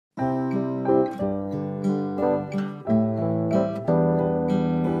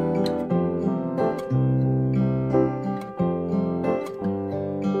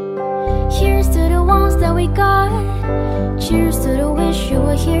got. Cheers to the wish you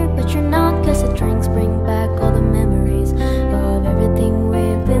were here, but you're not. Cause the drinks bring back all the memories of everything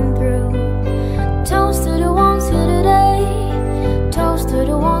we've been through. Toast to the ones here today. Toast to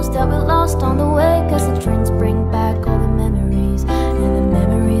the ones that we lost on the way. Cause the drinks bring back all the memories, and the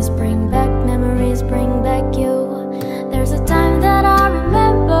memories bring back you. There's a time that I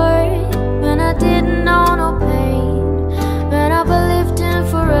remember when I didn't know no pain, when I believed in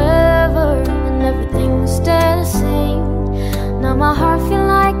forever and everything would stay the same. Now my heart feel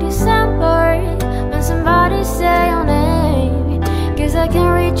like December when somebody say your name. Cause I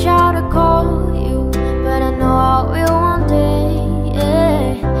can't reach out to call you, but I know I will one day,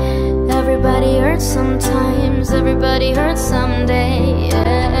 yeah. Everybody hurts sometimes, everybody hurts someday,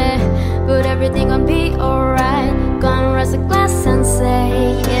 yeah. But everything gon' be alright. Gonna raise a glass and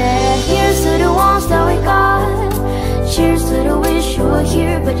say, yeah. Here's to the ones that we got. Cheers to the wish you were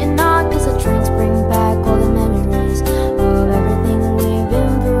here, but you're not. Cause the drinks bring back all the memories of everything we've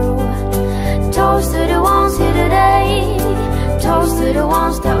been through. Toast to the ones here today. Toast to the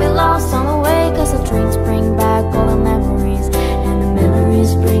ones that we lost on the way. Cause the drinks bring back all the memories, and the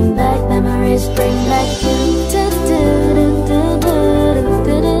memories bring back you. Memories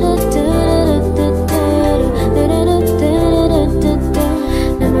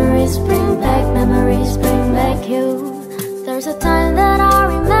bring back you. There's a time that I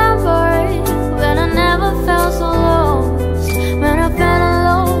remember when I never felt so lost. When I felt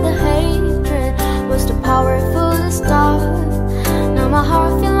alone, the hatred was too powerful to stop. Now my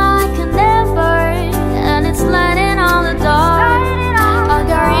heart feel like a never, and it's lighting on the dark. I'll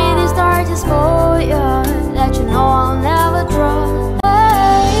carry these torches for you, that you know I'll never drop.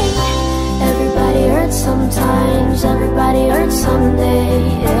 Hey, everybody hurts sometimes, everybody hurts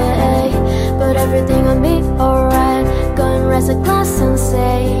someday, yeah. But everything will be alright. Go and raise a glass and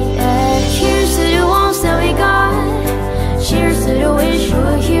say, yeah. Cheers to the ones that we got. Cheers to the wish you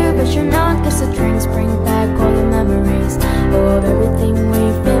were here, but you're not. Cause the drinks bring back all the memories of everything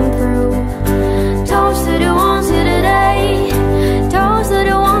we've been through. Toast to the ones here today. Toast to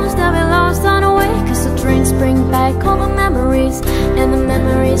the ones that we lost on the way. Cause the drinks bring back all the memories, and the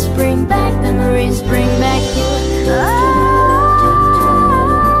memories bring back you.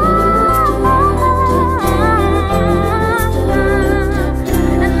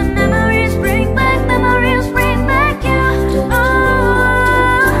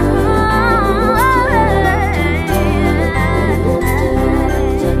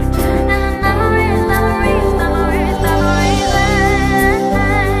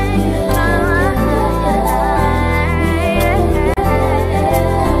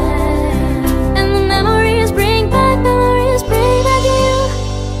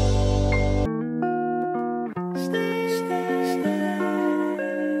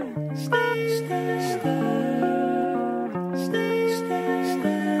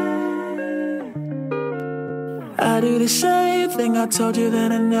 I do the same thing I told you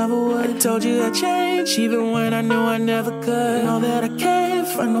that I never would. I told you I'd change even when I knew I never could. Know that I can't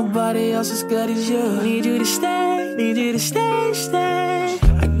find nobody else as good as you. Need you to stay, need you to stay, stay.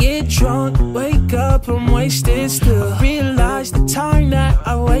 I get drunk, wake up, I'm wasted still. Realize the time that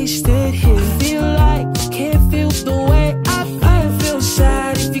I wasted here. Feel like you can't feel the way I feel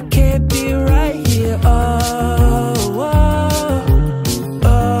sad if you can't be right here.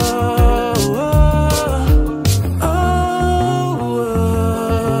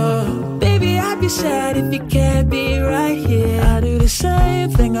 Sad if you can't be right here. I do the same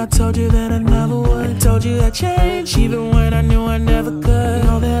thing I told you that I never would. I told you I'd change even when I knew I never could.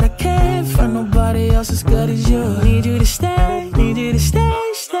 Know that I can't find nobody else as good as you. Need you to stay, need you to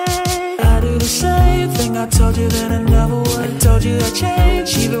stay, stay. I do the same thing I told you that I never would. I told you I'd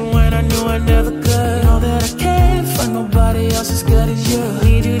change even when I knew I never could. Know that I can't find nobody else as good as you.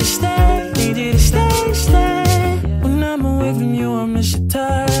 Need you to stay, need you to stay, stay. When I'm away from you, I miss your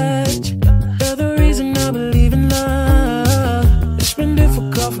touch. I believe in love. It's been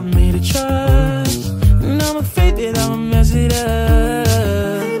difficult for me to trust, and I'm afraid that I'ma mess it up.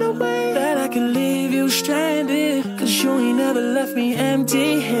 Ain't no way that I can leave you stranded, cause you ain't never left me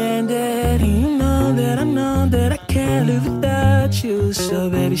empty-handed. And you know that I know that I can't live without you. So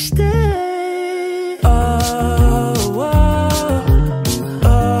baby, stay. Oh, oh.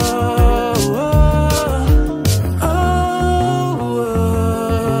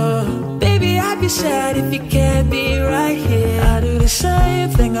 Sad if you can't be right here. I do the same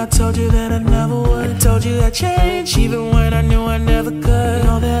thing I told you that I never would. I told you I'd change even when I knew I never could.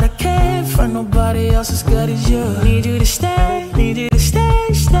 Know that I can't find nobody else as good as you. Need you to stay, need you to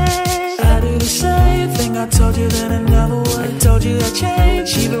stay, stay. I do the same thing I told you that I never would. I told you I'd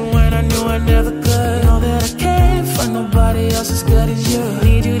change even when I knew I never could. Know that I find nobody else as good as you.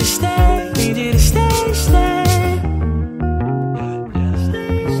 Need you to stay, need you to stay, stay.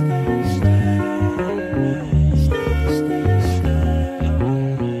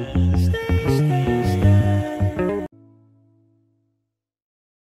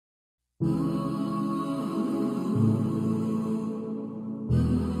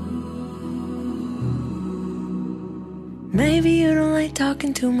 Maybe you don't like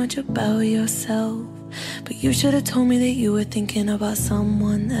talking too much about yourself, but you should have told me that you were thinking about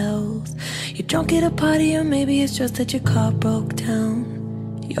someone else. You're drunk at a party, or maybe it's just that your car broke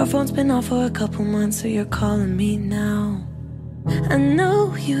down. Your phone's been off for a couple months, so you're calling me now. I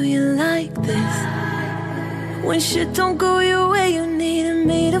know you like this. When shit don't go your way, you needed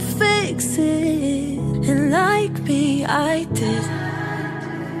me to fix it. And like me, I did,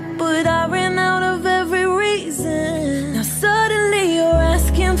 but I ran out of every reason. Now suddenly you're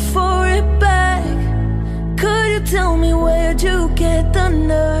asking for it back. Could you tell me where'd you get the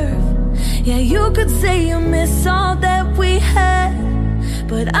nerve? Yeah, you could say you miss all that we had,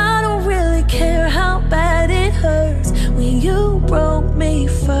 but I don't really care how bad it hurts when you broke me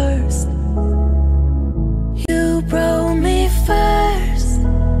first. You broke me first.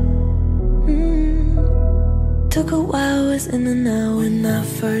 Took a while, was in and out when I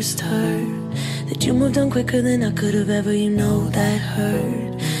first heard that you moved on quicker than I could have ever, you know that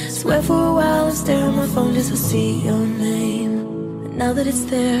hurt. Swear for a while I stared at my phone just to see your name, and now that it's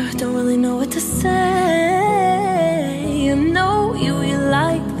there, I don't really know what to say. You know you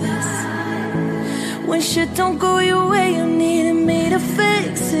like this. When shit don't go your way, you needed me to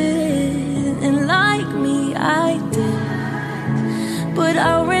fix it. And like me, I did, but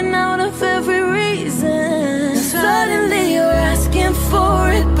I ran out of every reason. Suddenly you're asking for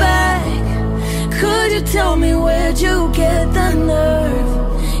it back. Could you tell me where'd you get the nerve?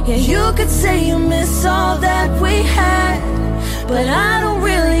 Yeah, you could say you miss all that we had, but I don't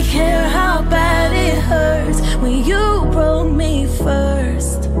really care how bad it hurts when you broke me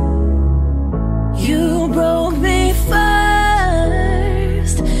first. You broke me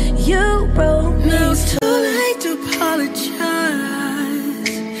first. You broke me first. It's too late to apologize.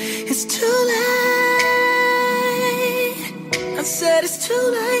 It's too late. I said it's too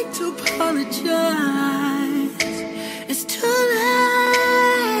late to apologize. It's too late.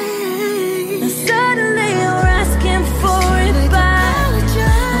 And suddenly you're asking for it back.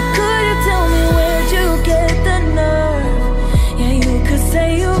 How could you tell me where'd you get the nerve? Yeah, you could say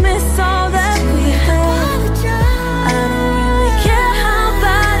you miss all that we had. I don't really care how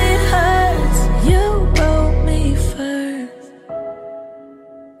bad it hurts. You broke me first.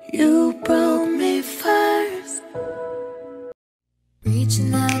 You broke me first.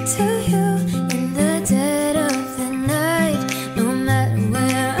 Reaching out to you in the dead of the night. No matter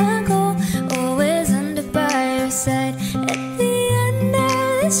where I go, always under by your side. At the end of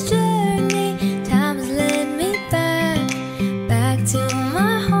this journey, time has led me back to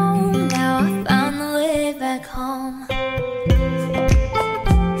my home. Now I found the way back home.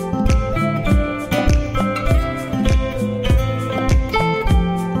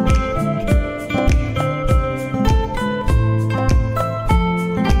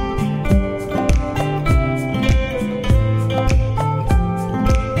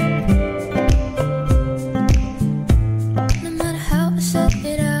 No matter how I shut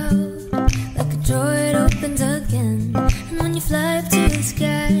it out, like a drawer it opens again. And when you fly up to the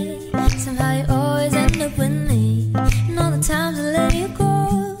sky, somehow you always end up with me. And all the times I let you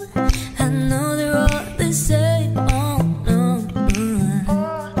go, I know they're all the same. Oh no,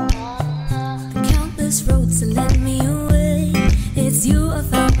 the countless roads that led me away, it's you I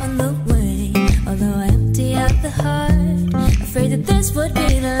found on the way. Although I empty out the heart, afraid that this would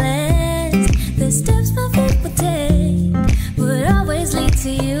be the last. The steps my feet would take would always lead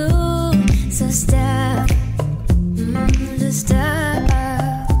to you. So stop, just stop.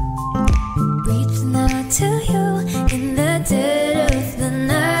 Reaching out to you in the dead of the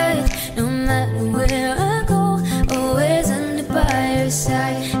night. No matter where I go, always under by your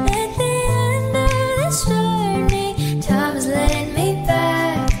side. At the end of this journey, time has led me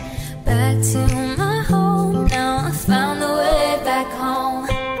back to my home. Now I found the way back home.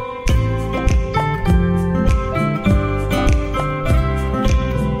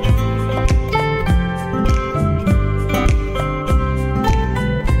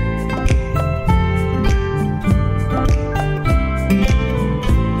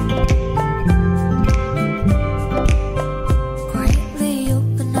 Quietly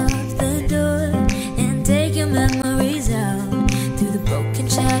open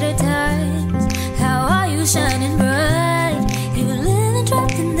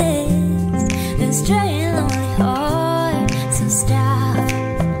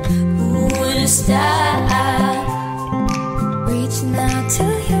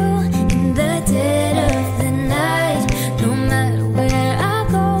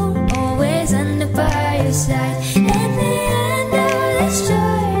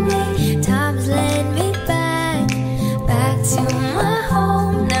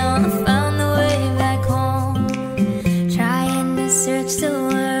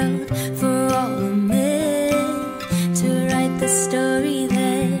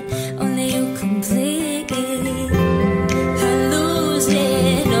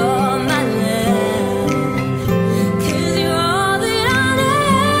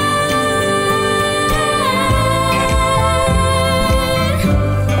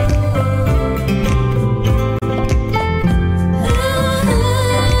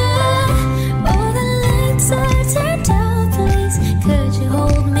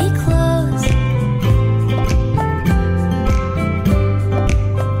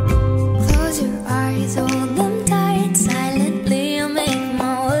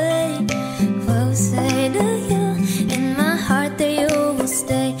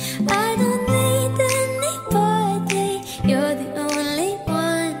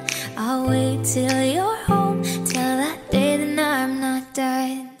till you're home, till that day that I'm not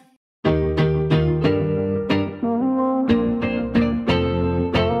dead.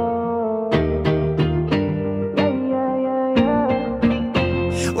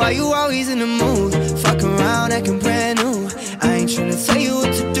 Why you always in the mood? Fuck around, acting brand new. I ain't tryna tell you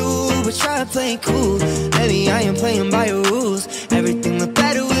what to do, but try to play it cool. Baby, I ain't playing by your rules. Everything look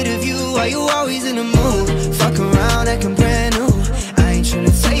better with a view. Why you always in the mood? Fuck around, acting brand new. I ain't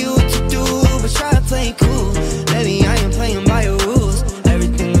tryna tell you what to do, but try to play it cool. Baby, I ain't playing by your rules.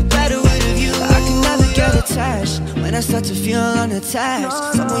 Everything look better with a view. I can never get attached when I start to feel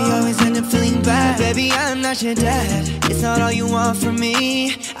unattached. Someone you always end up feeling bad. Baby, I'm not your dad. It's not all you want from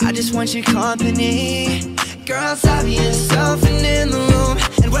me. I just want your company. Girl, stop being yourself and in the room,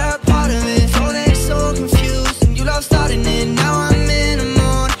 and we're a part of it. Don't act so confused, and you love starting it. Now I'm in the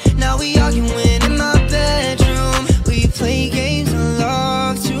mood. Now we arguing in my bedroom. We play games of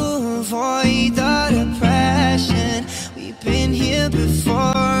love to avoid the depression. We've been here before,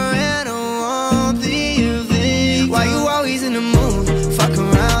 and I won't be a victim. Why you always in the mood? Fuck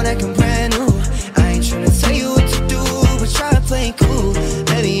around, acting brand new. I ain't tryna tell you what to do, but try to play it cool.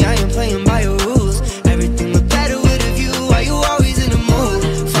 Baby, I ain't playing by your rules. Everything look better with a view. Why you always in the mood?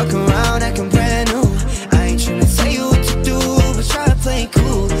 Fuck around, acting brand new. I ain't tryna tell you what to do, but try to play it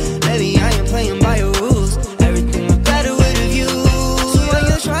cool. Baby, I ain't playing by your rules. Everything look better with a view. So when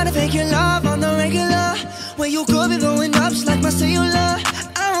you're trying to fake your love on the regular, when you could be blowing up just like my cellular,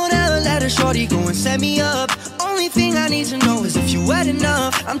 I won't ever let a shorty go and set me up. Only thing I need to know is if you wet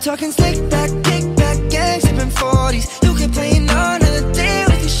enough. I'm talking slick back, kick back, gang, sipping 40s. You can play another day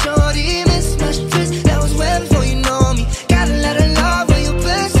with your shorty. Mismatched twist, that was way before you know me. Gotta let her love when you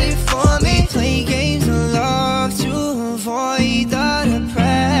best it for me. Play games of love to avoid the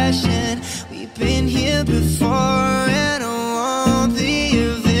depression. We've been here before, and I won't be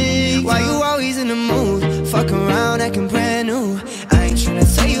a victim. Why you always in the mood? Fuck around, acting brand new. I ain't tryna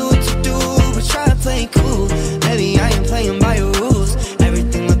tell you what to do, but try to play it cool. Baby, I ain't playing by your rules.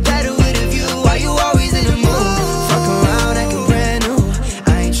 Everything look better with a view. Why you always in the mood? Fuck around, acting brand new.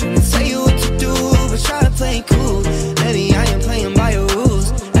 I ain't tryna tell you what to do, but try to play it cool. Baby, I ain't playing by your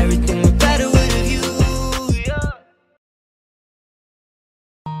rules. Everything look better with a view, yeah.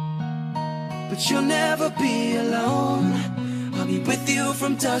 But you'll never be alone. I'll be with you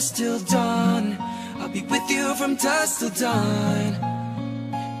from dusk till dawn. I'll be with you from dusk till dawn.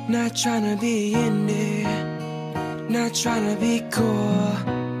 Not trying to be in there, not trying to be cool,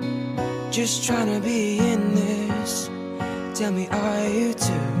 just trying to be in this. Tell me, are you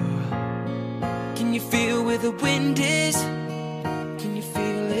too? Can you feel where the wind is? Can you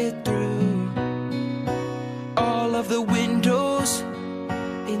feel it through all of the windows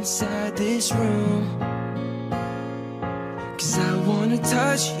inside this room? 'Cause I wanna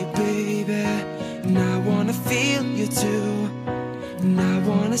touch you, baby, and I wanna feel you too. And I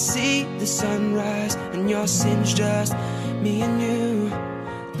wanna see the sunrise and your sins, just me and you.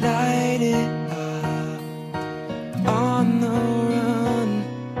 Light it up on the run.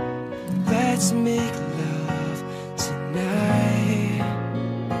 Let's make love tonight.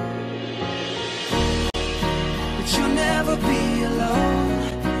 But you'll never be alone.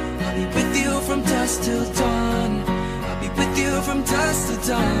 I'll be with you from dusk till dawn. I'll be with you from dusk till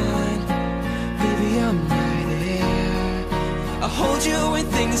dawn. Baby, I'm right here. I'll hold you when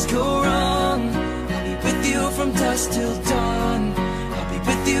things go wrong. I'll be with you from dusk till dawn. I'll be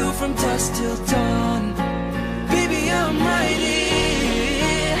with you from dusk till dawn. Baby, I'm right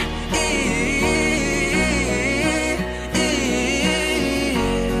here.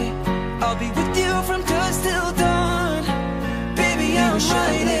 I'll be with you from dusk till dawn. Baby, I'm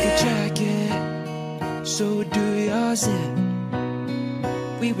right here. Like a jacket, so do yours in.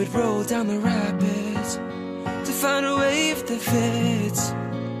 We would roll down the rapids to find a wave that fits.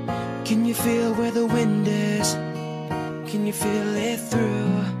 Can you feel where the wind is? Can you feel it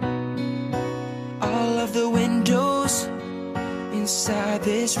through all of the windows inside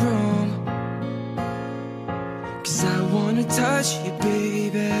this room? 'Cause I wanna touch you,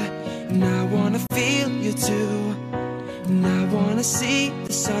 baby, and I wanna feel you too. And I wanna see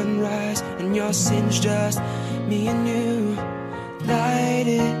the sunrise and your sins, just me and you. Light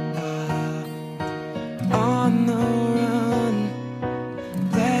it up on the run.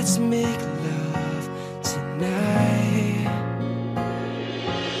 Let's make love tonight.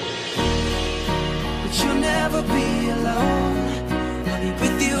 But you'll never be alone. I'll be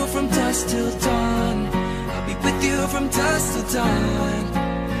with you from dusk till dawn. I'll be with you from dusk till dawn.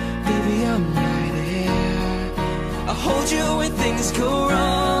 Baby, I'm right here. I'll hold you when things go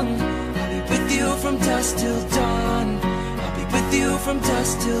wrong. I'll be with you from dusk till dawn. I'll be with you from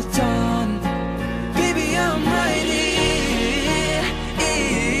dusk till dawn. I'm right here.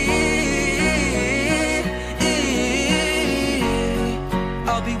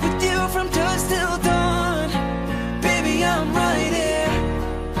 I'll be with you from dusk till dawn. Baby, I'm right here.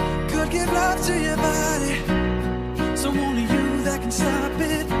 Could give love to your body, so only you that can stop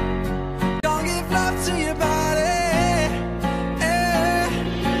it. I'll give love to your body,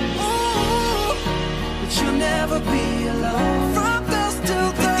 ooh, but you'll never be alone. From dusk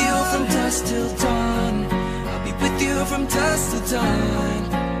till dawn, with you from dusk till dawn. I'll be with you from dusk till dawn.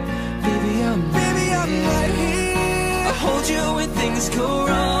 Baby, I'm right here. I'll hold you when things go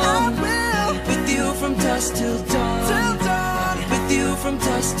wrong. I will. With you from dusk till dawn. Till dawn. With you from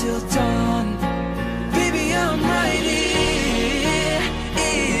dusk till dawn. Baby, I'm right here.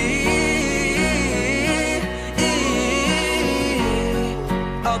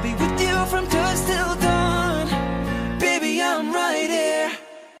 I'll be with you from dusk till dawn. Baby, I'm right here.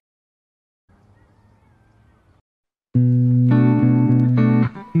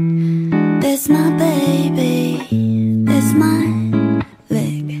 That's my baby, that's my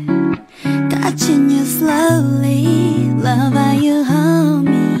leg, touching you slowly. Love how you hold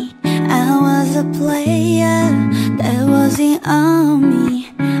me. I was a player, that wasn't on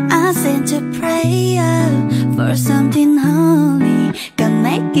me. I sent a prayer for something holy.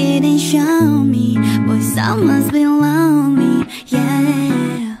 Connect it and show me, boy, someone's been lonely,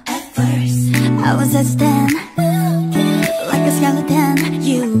 yeah. At first, I was at stand, like a skeleton.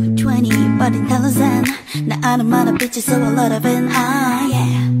 You 20, but in thousand. Now I'm out of pictures, so a lot of it,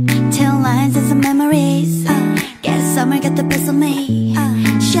 yeah. 10 lines and some memories, guess summer got the best of me.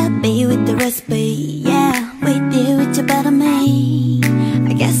 Shabby with the recipe, yeah. With you, it's about me.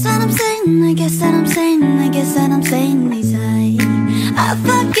 I guess what I'm saying, I guess what I'm saying, I guess what I'm saying is I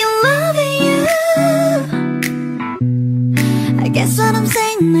fucking love you. I guess what I'm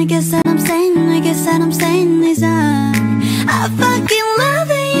saying, I guess what I'm saying, I guess what I'm saying is I fucking love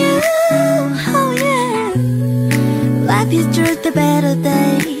you. Oh yeah. Love you through the better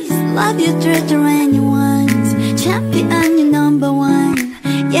days, love you through the rainy ones. Champion, you number one,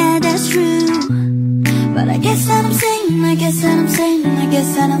 yeah, that's true. But I guess what I'm saying, I guess what I'm saying, I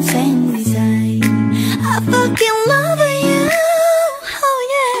guess what I'm saying is I fucking love you. Oh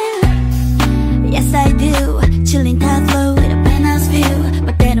yeah. Yes I do, chilling top flow with a penthouse view.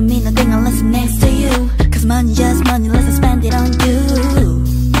 But that don't mean nothing unless I'm next to you. Cause money just money, let's spend it on you.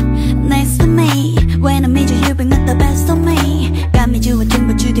 Next to me, when I meet you, you bring out the best of me. Got me do a thing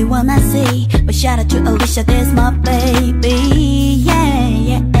but you didn't wanna see. But shout out to Alicia, there's my baby, yeah,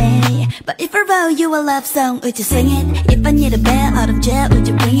 yeah. But if I wrote you a love song, would you sing it? If I need a bail out of jail, would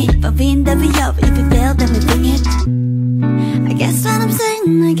you bring it? If I win the V-up, if you fail, then we bring it. I guess what I'm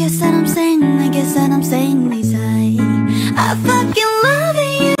saying, I guess what I'm saying, I guess what I'm saying is I fucking love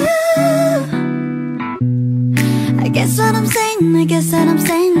you. I guess what I'm saying, I guess what I'm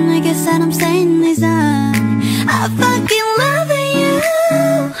saying, I guess what I'm saying is I fucking love you.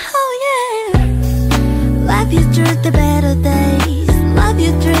 Oh yeah. Love you through the better days, love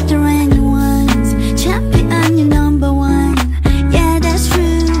you through the rainy ones. Champion, you number one, yeah, that's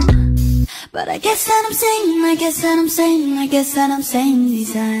true. But I guess what I'm saying, I guess what I'm saying, I guess what I'm saying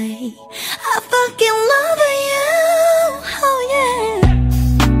is I fucking love you. Oh yeah.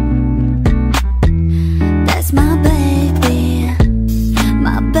 That's my baby,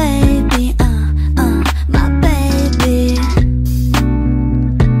 my baby, my baby.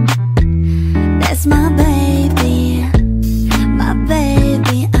 That's my baby, my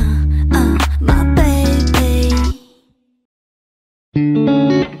baby, my baby.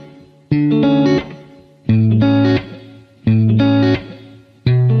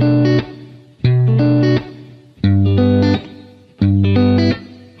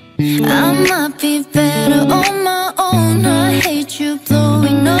 I might be better on my own. I hate you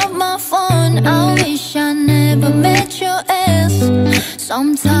blowing up my phone. I wish I never met your ass.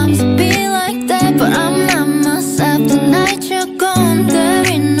 Sometimes it be like that, but I'm not myself the night you're gone. There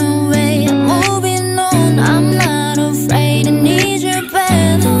ain't no way I'm moving on. I'm not afraid, I need you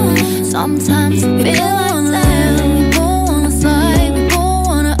back. Sometimes it be like that. We both wanna fight, we both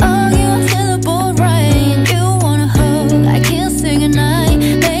wanna argue until the boat right. And you wanna hug, I can't say goodnight.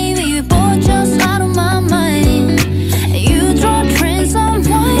 Baby, we both just out of my mind.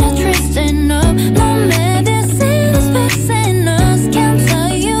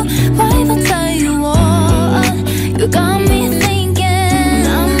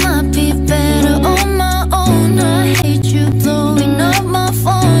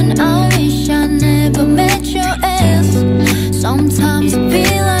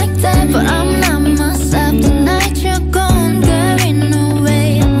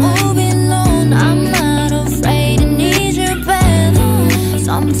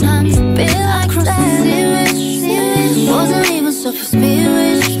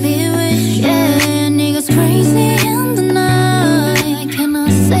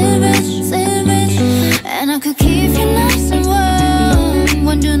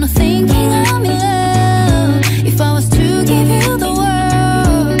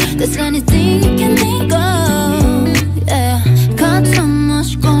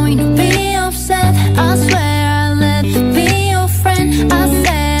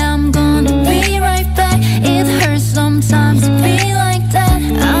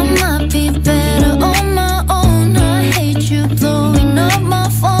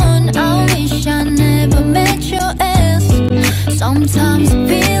 I wish I never met your ass. Sometimes I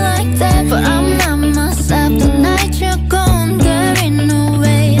feel like that, but I'm not myself the night you're gone. There ain't no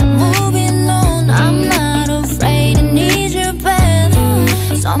way I'm moving on. I'm not afraid, I need you bad.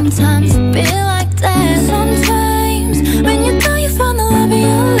 Sometimes I feel like that. Sometimes when you thought you found the love of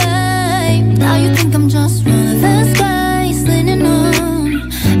your life, now you think I'm just one of those guys leaning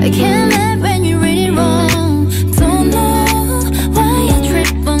on. I can't let when you read it wrong. Don't know why I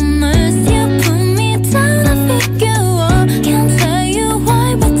trip on us. You put me down, I figure out. Can't tell you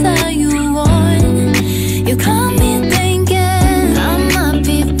why, but tell you what. You caught me thinking I might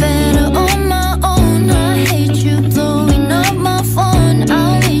be better on my own. I hate you blowing up my phone.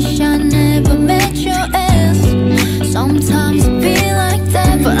 I wish I never met your ass. Sometimes I feel like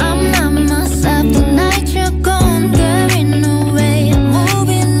that, but I'm not myself the night you're gone. There ain't no way I'm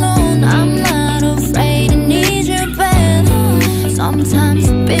moving on. I'm not afraid, I need you bad. Sometimes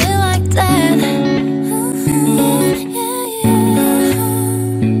I feel like that.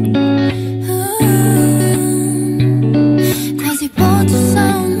 Cause you brought this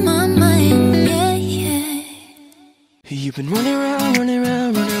on my mind, yeah, yeah. You've been running around, running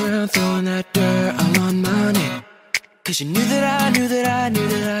around, running around, throwing that dirt all on my name. Cause you knew that I knew that I knew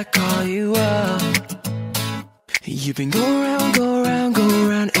that I'd call you up. You've been go around, go around, go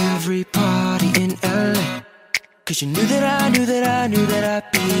around every party in LA. Cause you knew that I knew that I knew that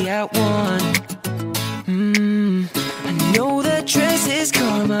I'd be at one. I know that dress is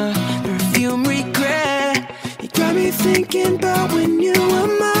karma, perfume regret. You got me thinking about when you were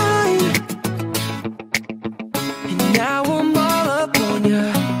mine. And now I'm all up on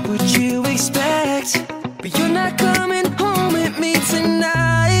ya, what you expect? But you're not coming home with me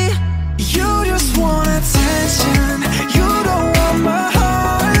tonight. You just want attention, you don't want my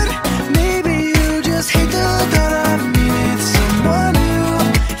heart. Maybe you just hate the thought of me with someone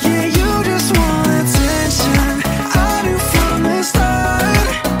new. Yeah, you just want attention, I knew from the start.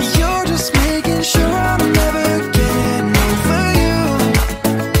 You're just making sure I'm never getting over you.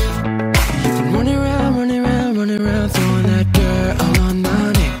 You've been running around, running around, running around, throwing that dirt all on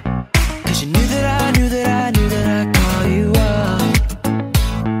my name. Cause you knew that I knew that I knew that I'd call you up.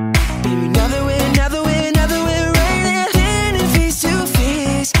 Baby, now that we're right there, standing face to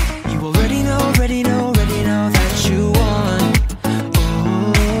face, you already know, already know, already know that you won.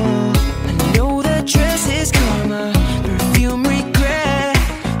 Oh, I know that dress is karma, perfume regret.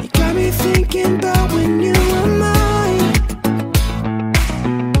 You got me thinking about when you were mine.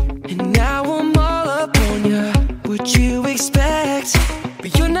 And now I'm all up on ya, what you expect?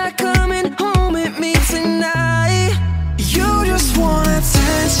 But you're not coming home with me tonight. You just want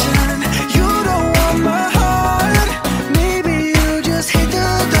attention, you don't want my heart. Maybe you just hate the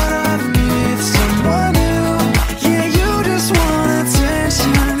thought of me with someone new. Yeah, you just want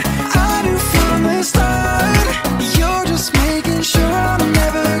attention, I knew from the start. You're just making sure I'm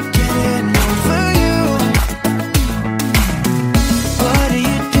never getting over you. What are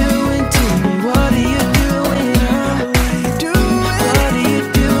you doing to me? What are you doing? What are you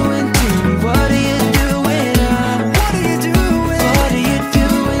doing to me? What are you doing? What are you doing? What are you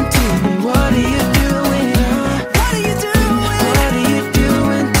doing to me? What are you doing? What are you doing? What are you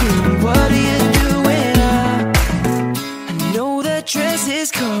doing to me? What are you doing? I know that dress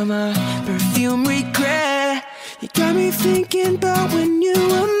is karma, perfume regret. You got me thinking about when you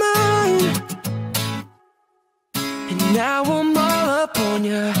were mine. And now I'm all up on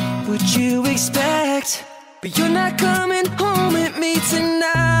ya, what you expect? But you're not coming home with me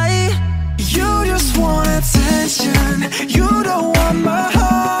tonight. You just want attention, you don't want my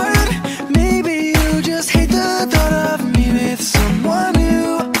heart. Maybe you just hate the thought of me with someone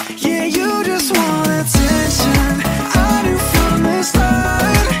new. Yeah, you just want attention, I knew from the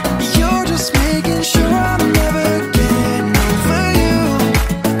start. You're just making sure I'm never getting over you.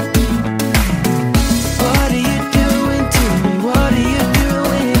 What are you doing to me? What are you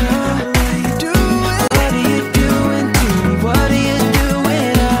doing? What are you doing to me? What are you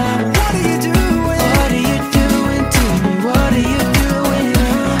doing? What are you doing? What are you doing to me? What are you doing?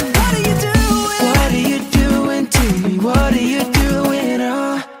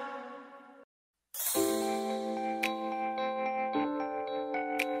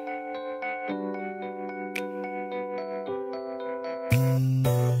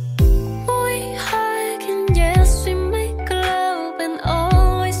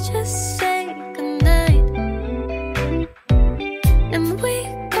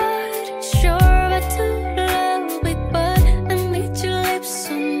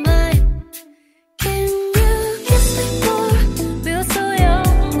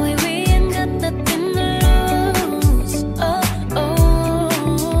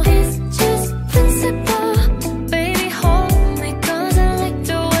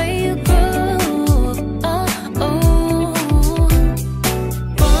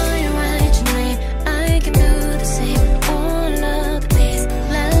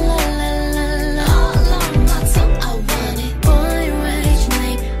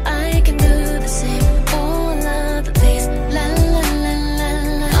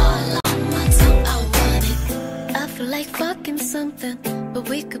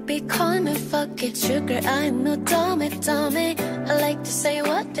 we could be calm and fuck it. Sugar, I'm no dummy. I like to say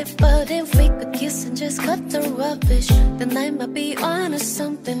what if, but if we could kiss and just cut the rubbish, then I might be on to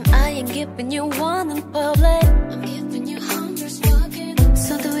something. I ain't giving you one in public, I'm giving you hundreds fucking.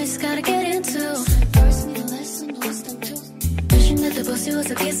 Something we just gotta get into. First need a lesson, wisdom too. Wishing that the pussy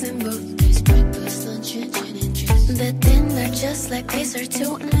was a kissing booth. There's breakfast, lunch, and gin and juice. The dinner just like dessert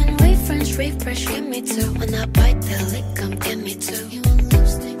too. And then we French refresh, give me two. When I bite the lick, come get me two. You want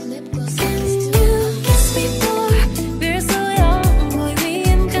lipstick, lip gloss, can you kiss me more? We're so young, boy, we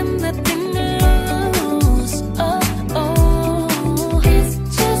ain't got nothing to lose. Oh, oh, it's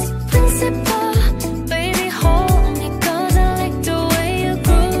just principle. Baby, hold me, 'cause I like the way you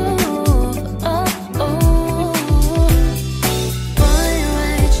groove. Oh, oh, boy,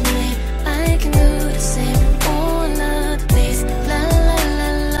 write your name, I can do the same. All of the days, la la la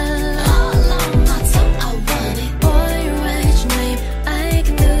la la. All on my tongue, I want it. Boy, write your name, I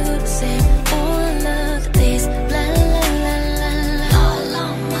can do the same. All of the days, la la la la la. All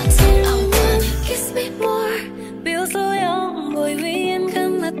on my tongue, I want it. Kiss me more, feel so young, boy, we ain't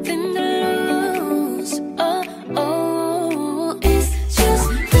got nothing to lose. Oh, oh, it's just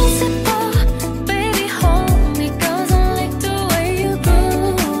principle. Baby, hold me, 'cause I like the way you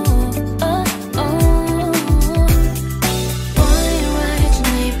groove. Oh, oh, boy, write your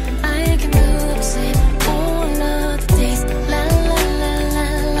name, I can do the same. All of the days, la la la la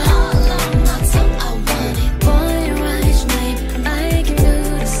la. All on my tongue, I want it. Boy, write your name, I can do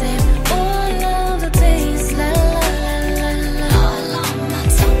the same. All of the days, la la la la la. All on my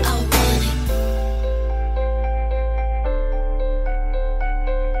tongue, I want it.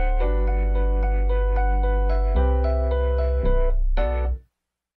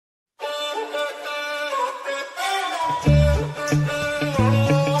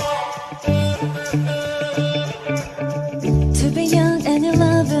 To be young and in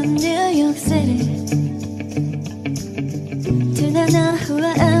love in New York City. Do not know who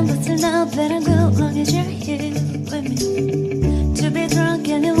I am, but to know that I'm good long as you're here with me. To be drunk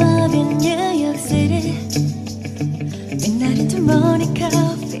and in love in New York City. Midnight into morning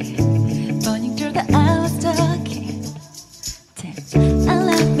coffee, burning through the hours talking. Damn, I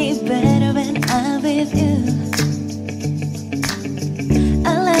like me better when I'm with you. I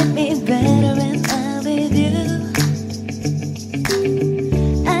like me better when I'm with you.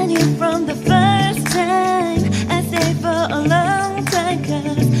 I knew from the first time, I stayed for a long time,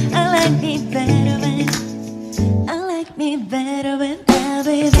 'cause I like me better when I'm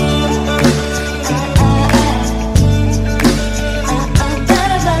with you.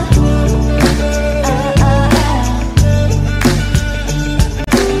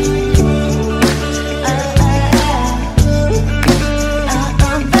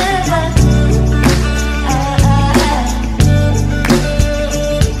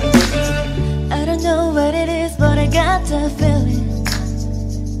 I don't know what it is, but I got the feeling.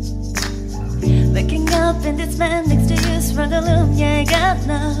 Waking up in this man next to you, from the loom, yeah, I got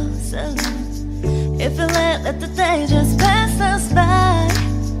no solution. If we let the day just pass us by,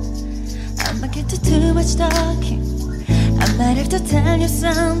 I might get to too much talking. I might have to tell you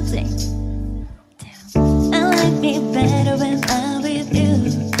something. Damn, I like me better when I'm with you.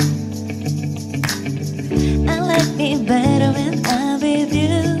 I like me better when I'm with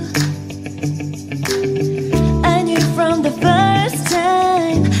you. I knew from the first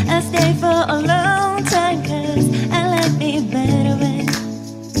time, I stayed for a long time, 'cause I like me better when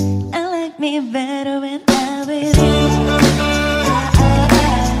I'm with you.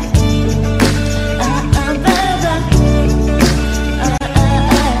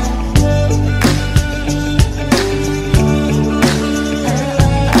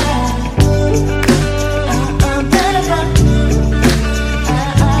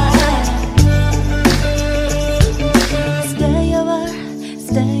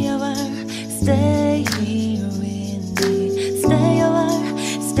 Stay here with me. Stay over,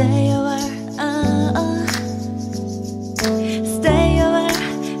 stay over. Stay over,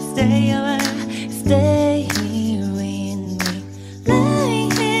 stay over. Stay here with me. Lay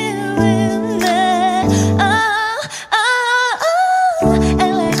here with me. Oh, oh, oh. I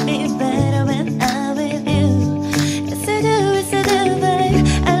like me better when I'm with you. Yes I do, babe.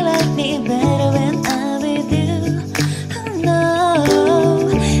 I like me better when I'm with you. Oh no.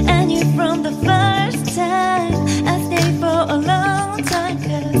 From the first time, I stayed for a long time,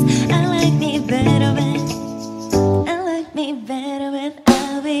 'cause I like me better when I'm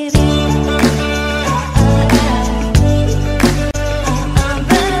with you.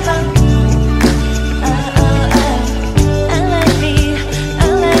 I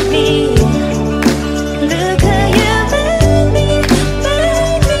like me. Look how you made me,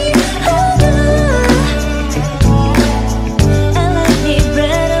 baby.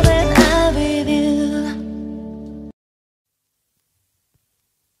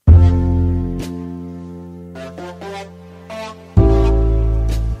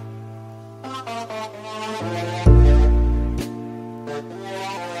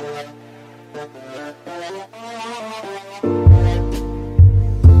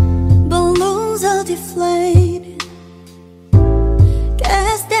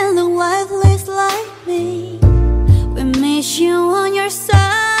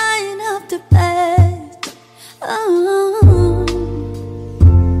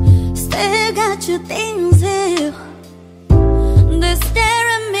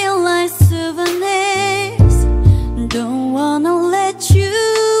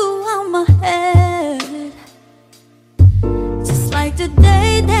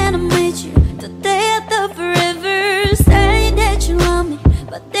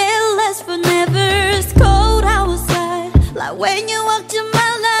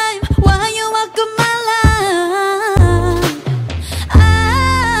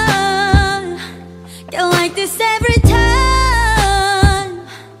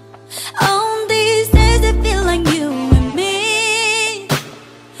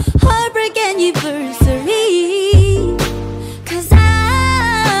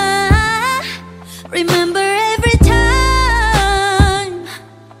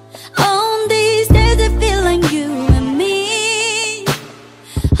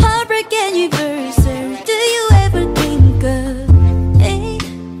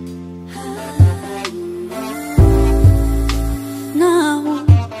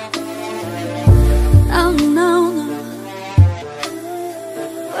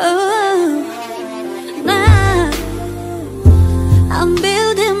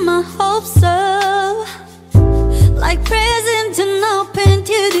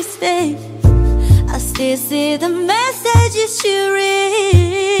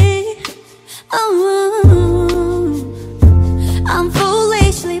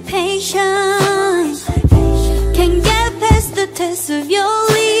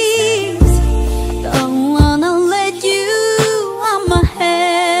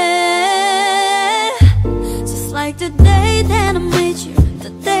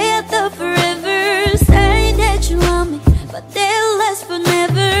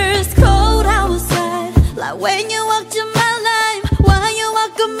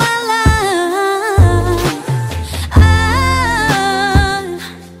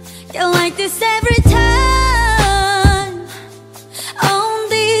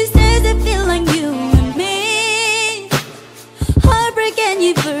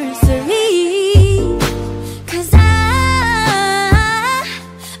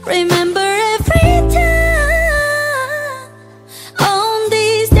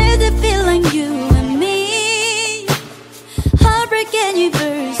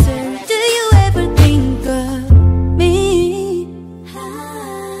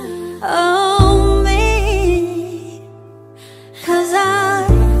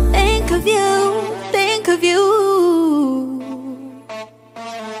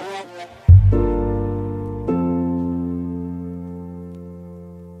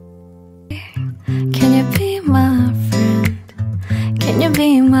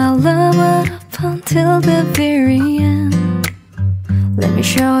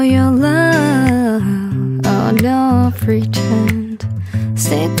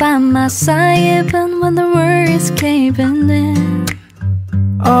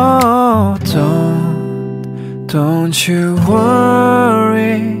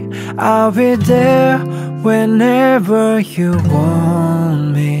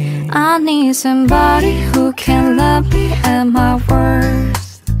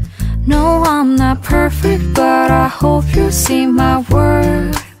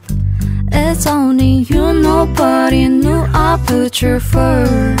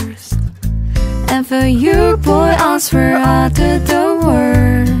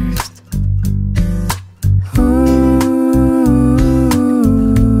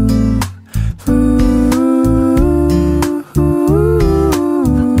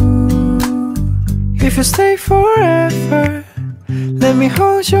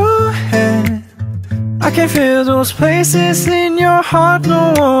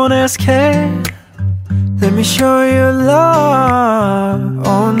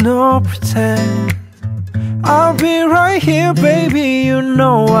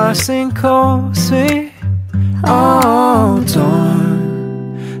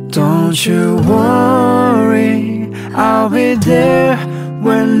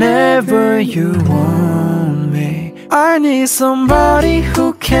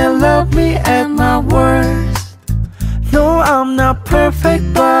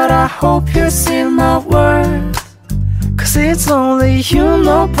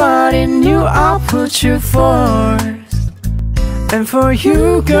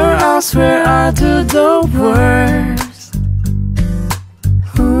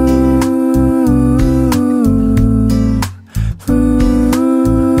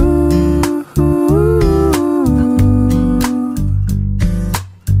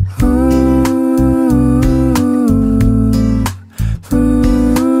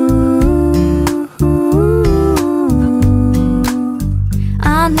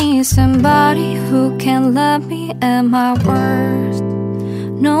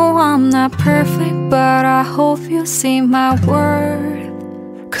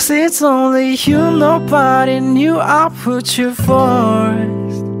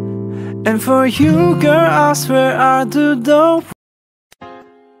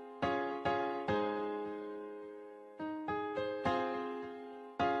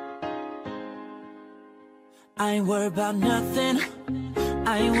 I ain't worried about nothing,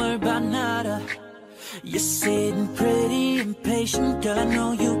 I ain't worried about nada. You're sitting pretty impatient, girl, I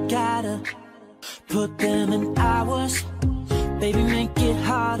know you gotta put them in hours, baby, make it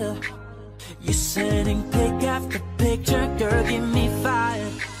harder. You're sending pic after picture, girl, give me fire.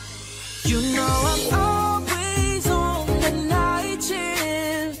 You know I'm always on the night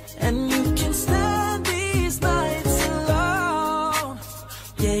shift, and you can stand these nights alone.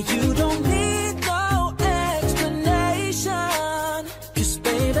 Yeah, you don't need no explanation, 'cause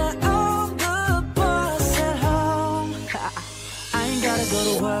baby, I'm the boss at home. I ain't gotta go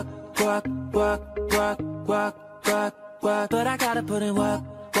to work, work, work, work, work, work, work, but I gotta put in work,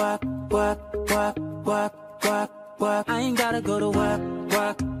 work, work, work, work, work, work. I ain't gotta go to work,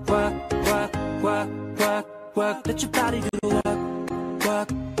 work, work, work, work, work, work. Let your body do the work, work,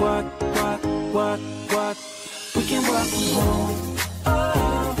 work, work, work, work. We can work from home,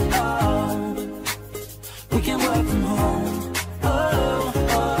 oh, oh. We can work from home, oh,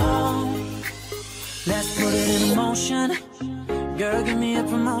 oh. Let's put it in motion, girl, give me a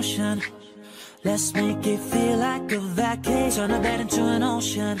promotion. Let's make it feel like a vacation, turn a bed into an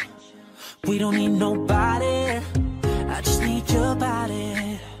ocean. We don't need nobody, I just need your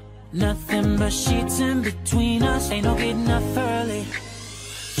body. Nothing but sheets in between us, ain't no getting up early.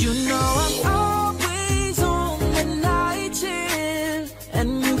 You know I'm always on the night shift,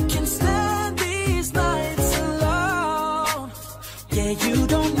 and you can stand these nights alone. Yeah, you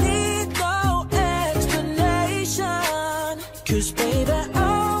don't need no explanation, 'cause baby,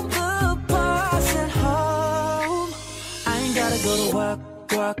 I'm the boss at home. I ain't gotta go to work,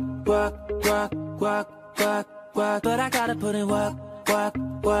 work, work, work, work, work, work, but I gotta put in work, work,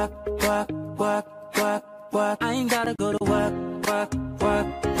 work, work, work, work, work. I ain't gotta go to work, work, work,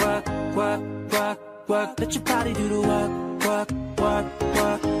 work, work, work, work. Let your body do the work, work, work,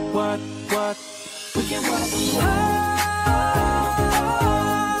 work, work, work. We can work from home.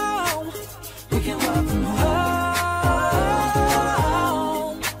 We can work from home.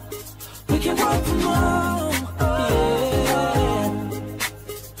 We can work from home. Yeah.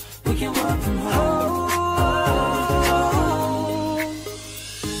 We can work from home.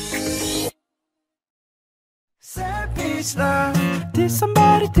 Savage love. Did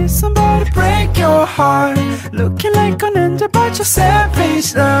somebody break your heart? Looking like an angel, but you're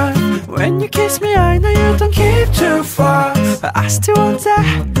savage love. When you kiss me, I know you don't keep too far, but I still want that.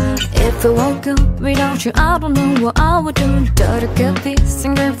 If it won't go without you, I don't know what I would do. Gotta get this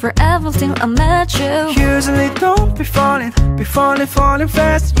and go forever till I met you. Usually don't be falling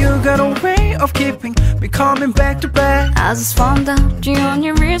fast. You got a way of keeping me coming back to back. I just found out the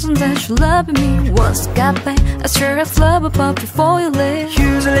only reason that you love me was to get back. I sure I've loved about before you leave.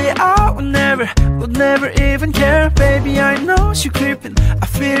 Usually I would never even care. Baby, I know you're creeping, I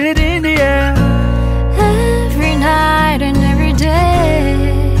feel it in the air. Every night and every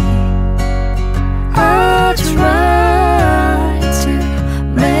day I try to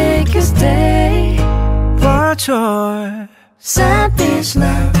make you stay, but your savage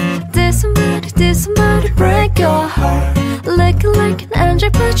love. Did somebody break your heart? Looking like an angel,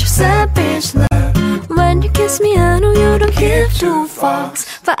 but you're savage love. When you kiss me, I know you don't give two fucks,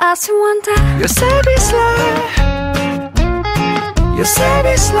 but I still want that. You're savage love. You're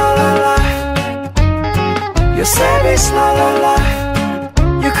savage la la la. You're savage la la la.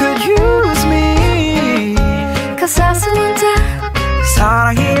 You could use me, 'cause I still want that.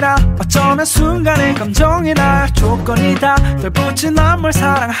 사랑이라 어쩌면 순간의 감정이라 조건이다. 널붙인 난 뭘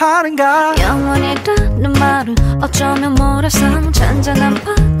사랑하는가. 영원이라는 말은 어쩌면 모래성 잔잔한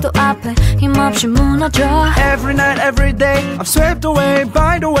파도 앞에 힘없이 무너져. Every night, every day I'm swept away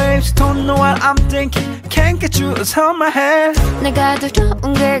by the waves. Don't know what I'm thinking, can't get you out of my head. 내가 더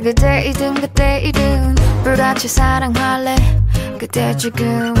좋은 게 그대이든 그때이든 불같이 사랑할래 그대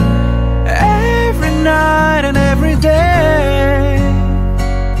지금. Every night and every day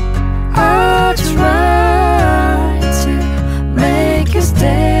I try to make you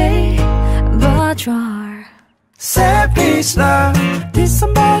stay, but you're savage love. Did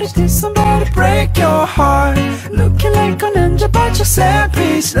somebody break your heart? Looking like an angel, but you're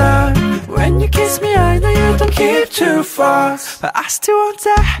savage love. When you kiss me, I know you don't keep too far, but I still want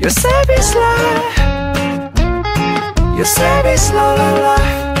that. You're savage love. You're savage la la la.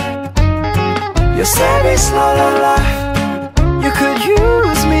 You're savage la la la. You could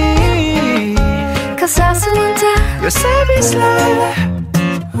use me, 'cause I still want that. you're savage la la la.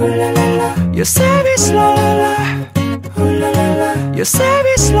 Ooh la la la. You're savage la la la. Ooh la la la. You're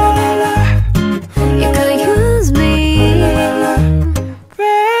savage la la la. You could use me. Ooh la la la.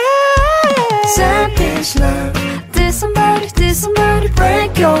 Savage love. Did somebody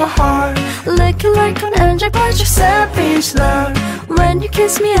break Break your heart. Looking like an angel, but you said peace, love. When you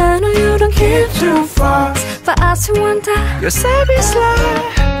kiss me, I know you don't keep too far. Fast 원다 You said peace,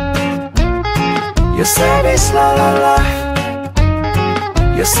 love. You said peace, la la la.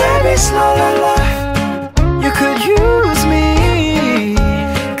 You said peace, la la la. You could use me,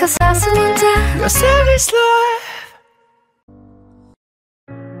 cause I still want that. You said peace, love.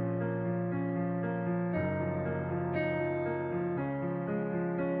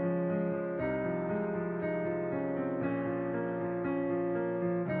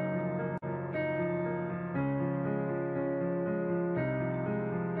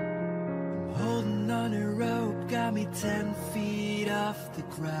 On a rope, got me 10 feet off the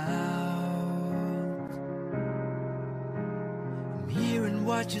ground. I'm hearing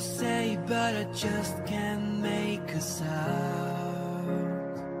what you say, but I just can't make a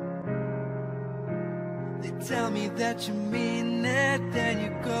sound. They tell me that you mean it, then you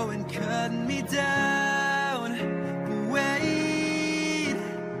go and cut me down. But wait,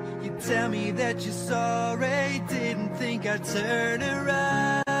 you tell me that you're sorry, didn't think I'd turn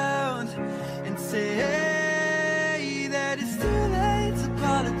around and say that it's too late to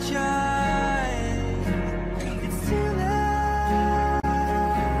apologize. It's too late.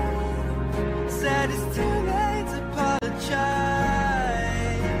 Said it's too late to apologize.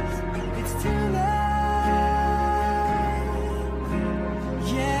 It's too late.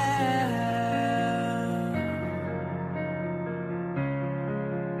 Yeah.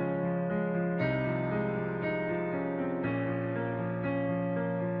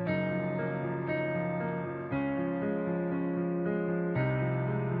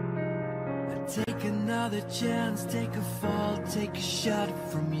 Take another chance, take a fall, take a shot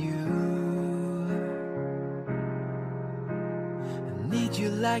from you. I need you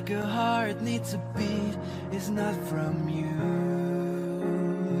like a heart needs a beat, it's not from you.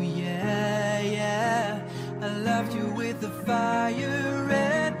 Yeah, yeah, I loved you with the fire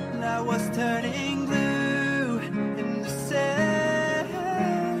red, and I was turning blue. And you said,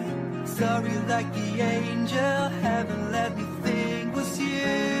 sorry like the angel, heaven let me think was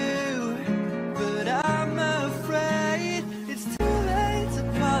you. But I'm afraid it's too late to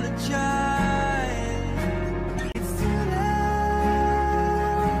apologize. It's too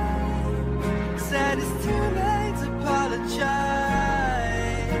late. Said it's too late to apologize.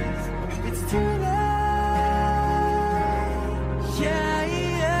 It's too late. Yeah,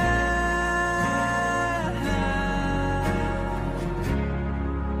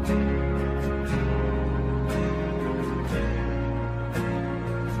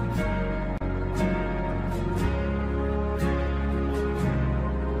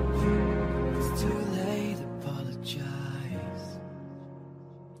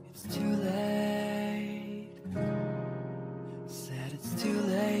 it's too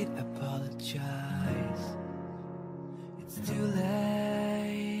late to apologize. It's too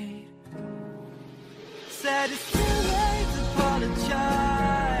late. Said it's too late to apologize.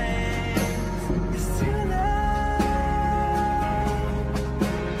 It's too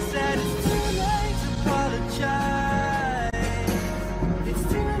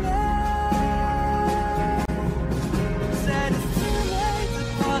late. Said it's too late to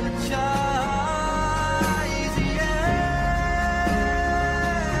apologize. Yeah.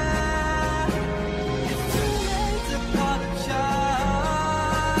 It's too late to apologize.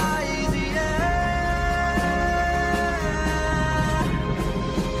 Yeah.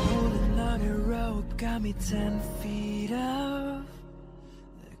 Got me 10 feet off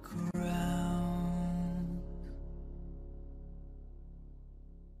the ground.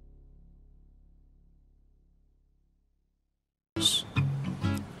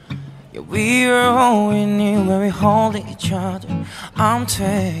 Yeah, we are all we need when we hold each other. I'm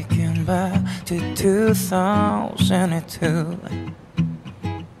taken back to 2002.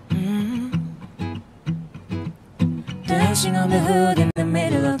 Dancing on the hood in the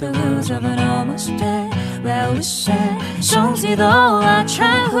middle of the woods of an almost day, where we sang songs with all our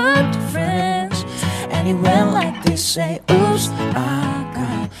childhood friends. And it went like this, say, oops, I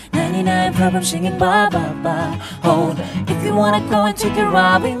got 99 problems singing bye bye bye. Hold on, if you wanna go and take a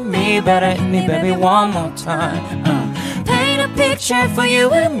ride with me, better hit me baby one more time. Paint a picture for you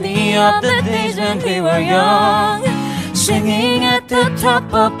and me of the days when we were young, singing at the top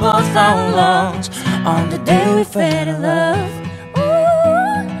of both our lungs on the day we fell in love. Ooh,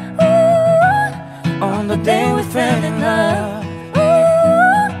 ooh, on the day we fell in love. Ooh,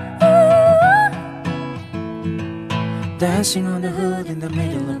 ooh. Dancing on the hood in the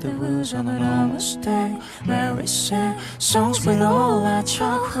middle of the woods on an almost day, where we sang songs with all our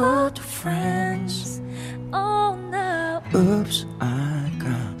childhood friends. Oh no. Oops, I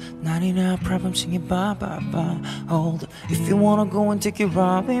got Not enough problem singing bye bye bye. Hold, if you wanna go and take it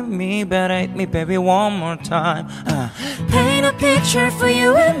right with me, better hit me, baby, one more time. Paint a picture for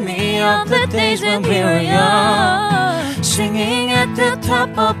you and me of the days when we were young, singing at the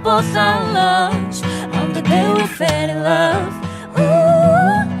top of both our lungs on the day we fell in love.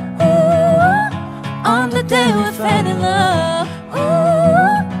 Ooh, ooh, on the day we fell in love.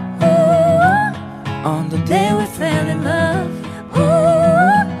 Ooh, ooh, on the day we fell in love. Ooh,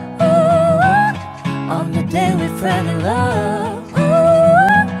 ooh, on the day we fell in love. Ooh,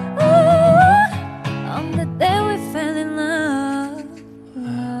 ooh, on the day we fell in love.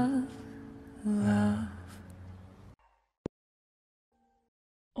 Love, love.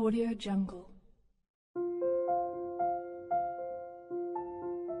 Audio Jungle.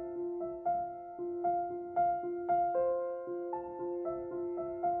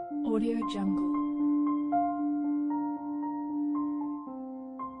 Audio Jungle.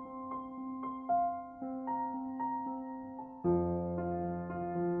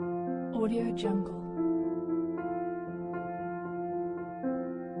 Audio Jungle.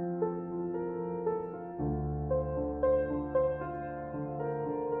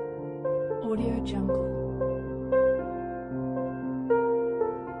 Audio Jungle.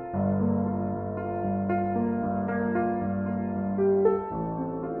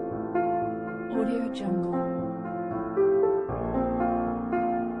 Audio Jungle.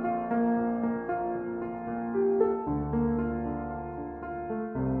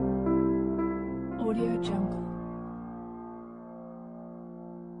 Audio Jungle.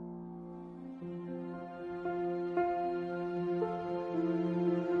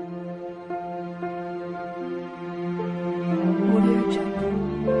 Audio Jungle.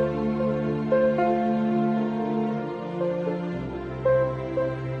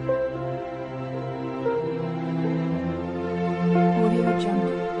 Audio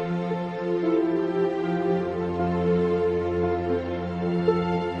Jungle.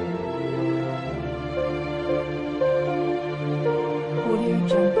 Audio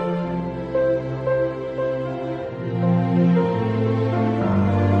Jungle. Audio Jungle.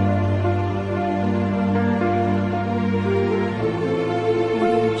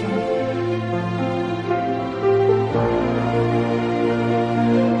 Audio Jungle.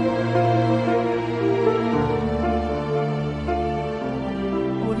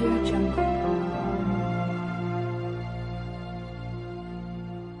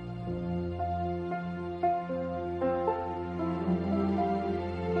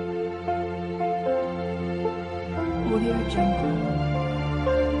 Audio Jungle.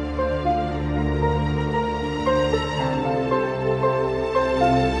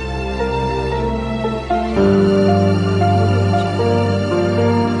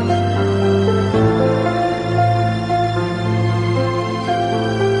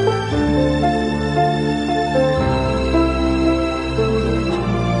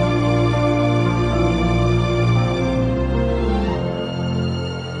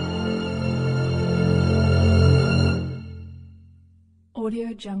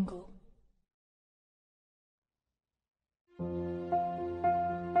 Audio Jungle.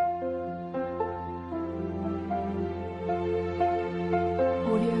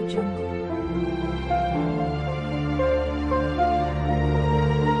 Audio Jungle.